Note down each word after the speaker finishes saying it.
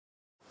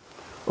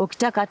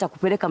Ukitaka hata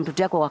kupeleka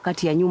mtoto yako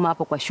wakati ya nyuma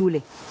hapo kwa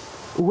shule,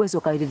 uwezo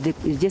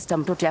ukaregister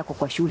mtoto yako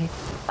kwa shule.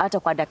 Hata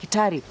kwa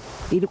daktari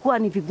ilikuwa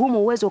ni vigumu,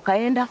 uwezo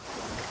ukaenda,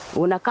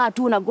 unakaa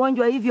tu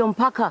unagonjwa hivyo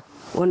mpaka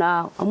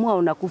unaamua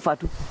unakufa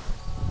tu.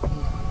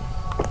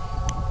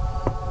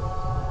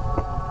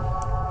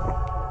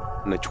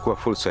 Nachukua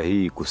fursa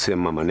hii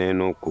kusema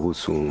maneno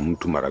kuhusu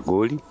mtu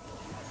Maragoli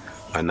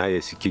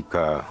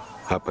anayesikika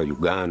hapa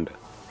Uganda.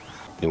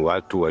 Ni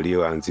watu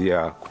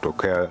walioanzia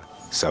kutokea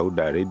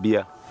Saudi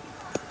Arabia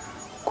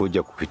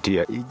kuja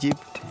kupitia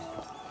Egypt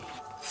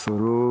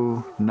through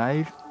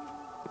Nile,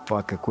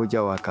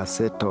 wakakuja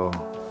wakaseto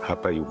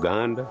hapa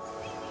Uganda,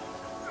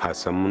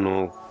 hasa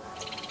mno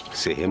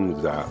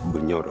sehemu za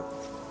Bunyoro.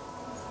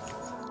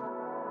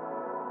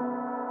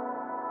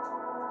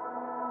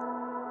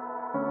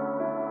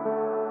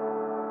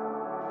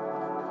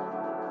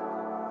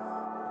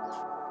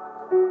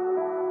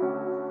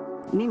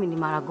 Mimi ni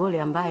Maragoli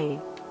ambaye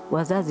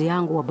wazazi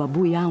yangu wa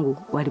babu yangu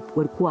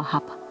walikuwa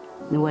hapa,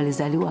 ni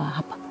walizaliwa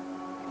hapa.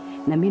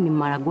 Na mimi ni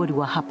Maragoli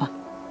wa hapa.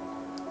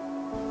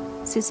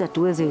 Sisi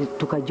hatuwezi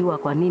tukajua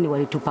kwa nini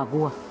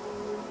walitupagua.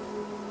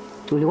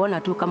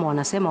 Tuliona tu kama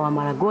wanasema wa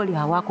Maragoli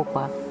hawako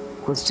kwa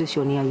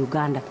constitution ya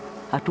Uganda.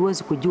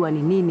 Hatuwezi kujua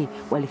ni nini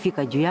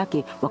walifika juu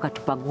yake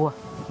wakatupagua.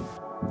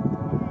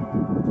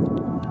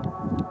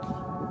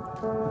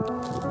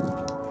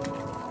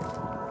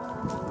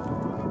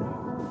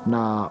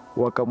 Na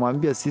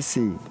wakamwambia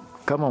sisi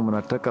kama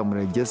mnataka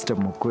mregister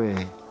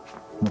mkwe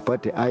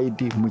mpate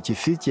ID,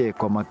 mchifiche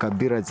kwa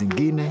makabila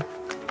zingine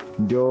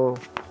ndio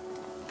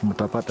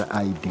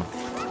mtapata ID.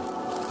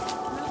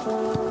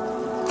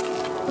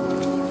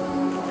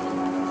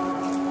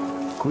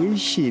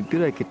 Kuishi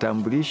bila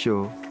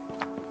kitambulisho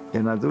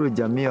inadhuru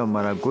jamii ya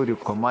Maragoli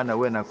kwa maana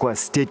wewe unakuwa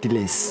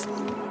stateless.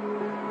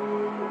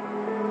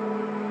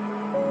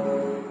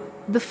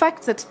 The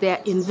fact that they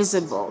are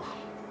invisible,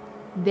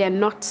 they are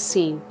not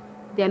seen,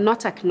 they are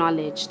not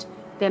acknowledged,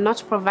 they are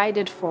not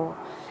provided for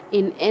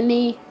in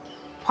any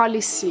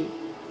policy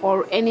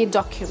or any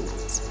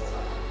document.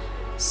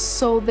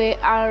 So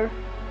they're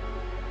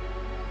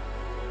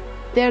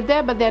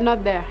there, but they're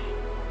not there.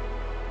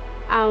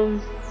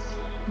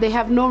 They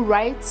have no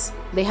rights,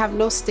 they have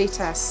no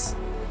status.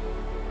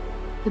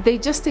 They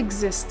just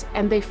exist,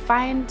 and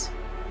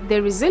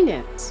they're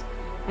resilient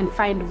and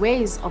find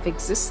ways of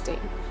existing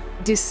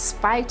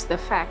despite the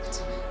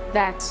fact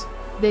that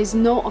there's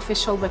no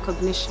official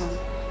recognition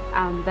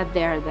that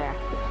they're there.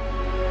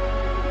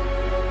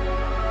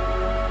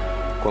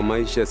 Kwa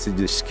maisha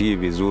sijisikii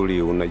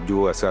vizuri.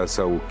 Unajua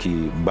sasa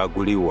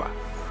ukibaguliwa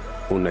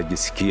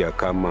unajisikia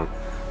kama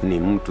ni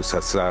mtu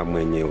sasa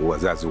mwenye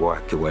wazazi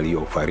wake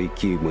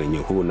waliofariki, mwenye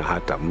huna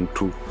hata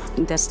mtu.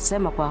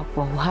 Nitasema kwa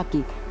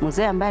uhaki,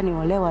 mzee ambaye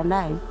niolewa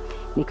naye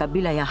ni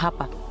kabila ya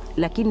hapa,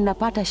 lakini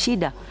napata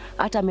shida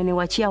hata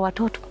ameniwachia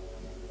watoto.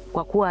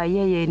 Kwa kuwa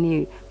yeye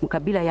ni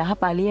mkabila ya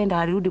hapa, alienda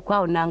alirudi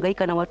kwao na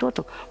hangaika na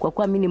watoto. Kwa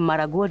kuwa mimi ni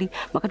Maragoli,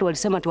 wakati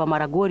walisema tu wa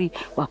Maragoli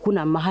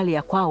hakuna mahali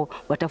ya kwao,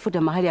 watafute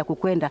mahali ya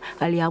kukwenda,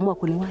 aliamua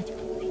kuniwacha.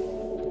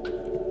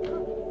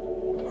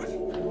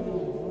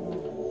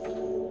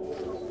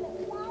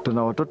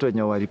 Tuna watoto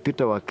wenye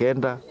walipita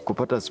wakaenda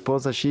kupata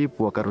sponsorship,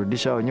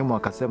 wakarudisha wa nyuma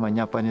wakasema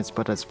nyapa ni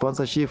sipata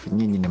sponsorship,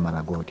 nyinyi ni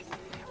Maragoli.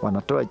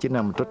 Wanatoa jina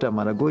ya mtoto ya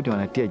Maragoli,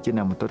 wanatia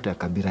jina ya mtoto ya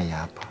kabila ya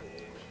hapa.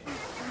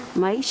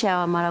 Maisha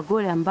ya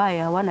Maragoli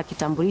ambaye hawana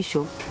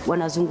kitambulisho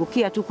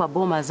wanazungukia tu kwa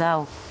boma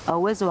zao.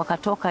 Hauwezi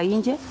wakatoka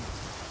nje,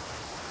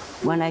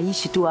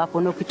 wanaishi tu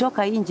hapo. Na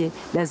ukitoka nje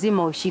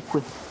lazima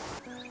ushikwe.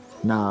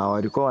 Na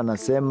walikuwa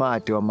wanasema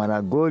ati wa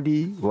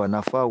Maragoli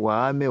wanafaa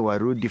wahame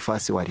warudi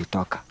fasi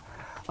walitoka.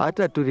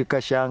 Hata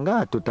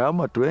tulikashangaa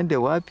tutaama tuende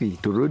wapi,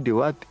 turudi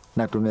wapi,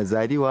 na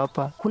tumezaliwa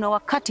hapa. Kuna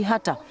wakati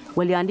hata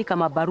waliandika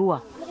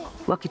mabarua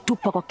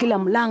wakitupa kwa kila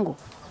mlango,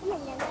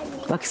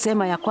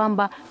 wakisema ya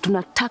kwamba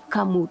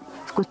tunataka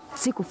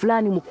siku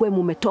fulani mkwe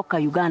mumetoka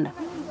Uganda.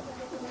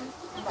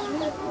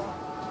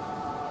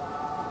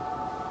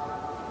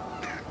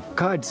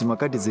 Cards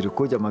makati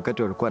zilikuja,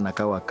 makati walikuwa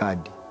nakawa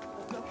kadi.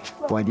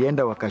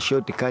 Walienda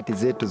wakashoti kadi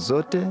zetu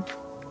zote,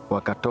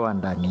 wakatoa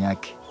ndani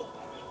yake.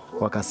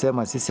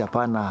 Wakasema sisi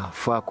hapana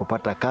faa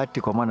kupata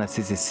kadi kwa maana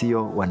sisi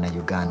sio wana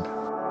Uganda.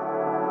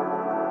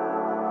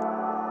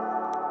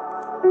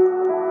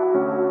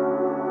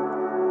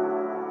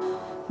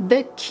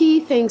 The key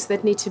things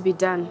that need to be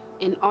done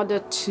in order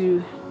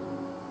to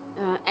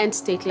end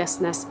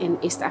statelessness in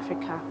East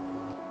Africa,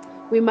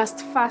 we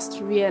must first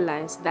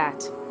realize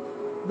that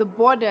the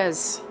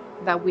borders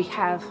that we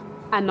have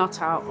are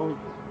not our own.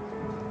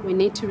 We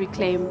need to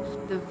reclaim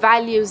the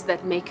values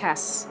that make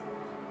us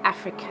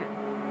African.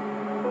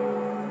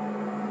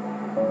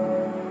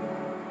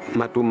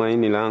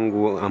 Matumaini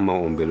langu ama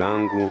ombi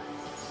langu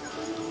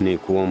ni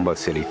kuomba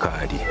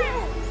serikali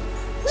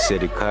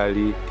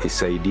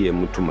isaidie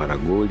mtu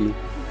Maragoli,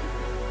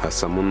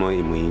 hasa mno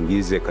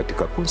imuingize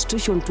katika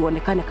constitution,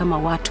 tuonekane kama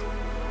watu.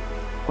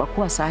 Kwa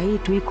kuwa saa hii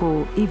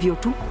tuiko hivyo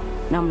tu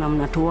namna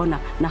mnatuona,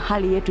 na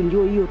hali yetu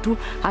ndio hiyo tu,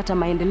 hata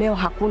maendeleo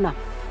hakuna.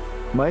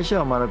 Maisha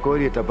ya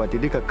Maragoli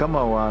itabadilika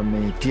kama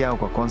wametia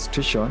kwa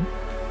constitution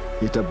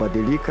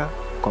itabadilika,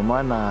 kwa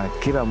maana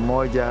kila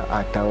mmoja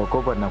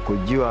ataokopa na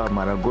kujua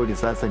Maragoli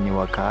sasa ni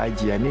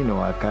wakaaji ya nini,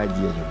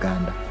 wakaaji ya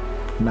Uganda,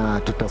 na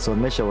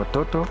tutasomesha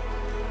watoto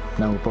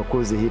na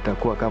upakuzi hii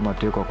itakuwa kama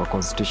tuko kwa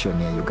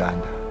constitution ya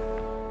Uganda.